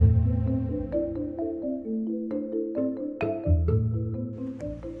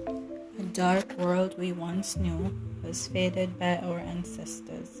dark world we once knew was faded by our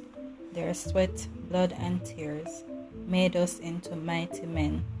ancestors. Their sweat, blood, and tears made us into mighty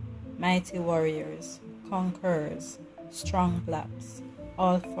men, mighty warriors, conquerors, strong blacks.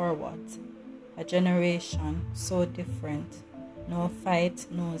 All for what? A generation so different. No fight,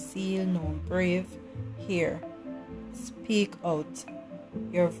 no zeal, no brave. Here, speak out.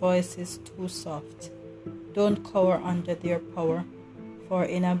 Your voice is too soft. Don't cower under their power, for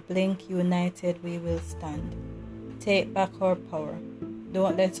in a blink united we will stand. Take back our power.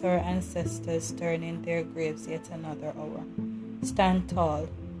 Don't let our ancestors turn in their graves yet another hour. Stand tall,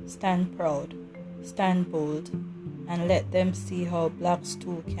 stand proud, stand bold, and let them see how blacks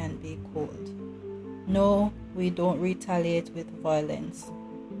too can be cold. No, we don't retaliate with violence.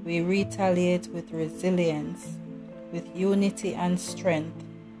 We retaliate with resilience, with unity and strength.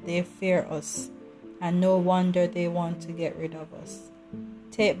 They fear us, and no wonder they want to get rid of us.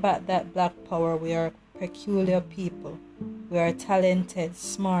 Take back that black power. We are peculiar people. We are talented,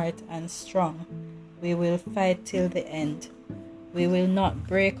 smart, and strong. We will fight till the end. We will not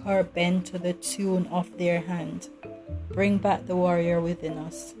break or bend to the tune of their hand. Bring back the warrior within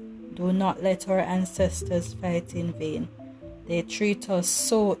us. Do not let our ancestors fight in vain. They treat us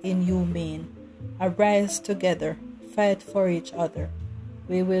so inhumane. Arise together, fight for each other.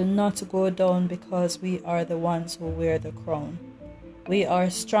 We will not go down because we are the ones who wear the crown. We are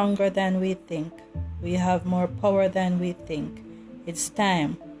stronger than we think. We have more power than we think. It's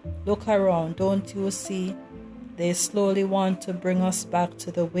time. Look around, don't you see? They slowly want to bring us back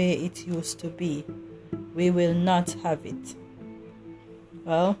to the way it used to be. We will not have it.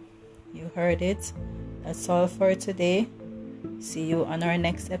 Well, you heard it. That's all for today. See you on our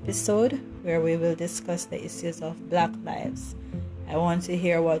next episode where we will discuss the issues of Black lives. I want to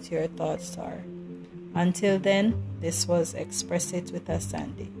hear what your thoughts are. Until then, this was Express It with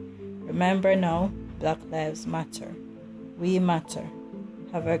Sandy. Remember now, Black Lives Matter. We matter.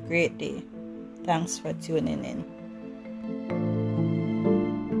 Have a great day. Thanks for tuning in.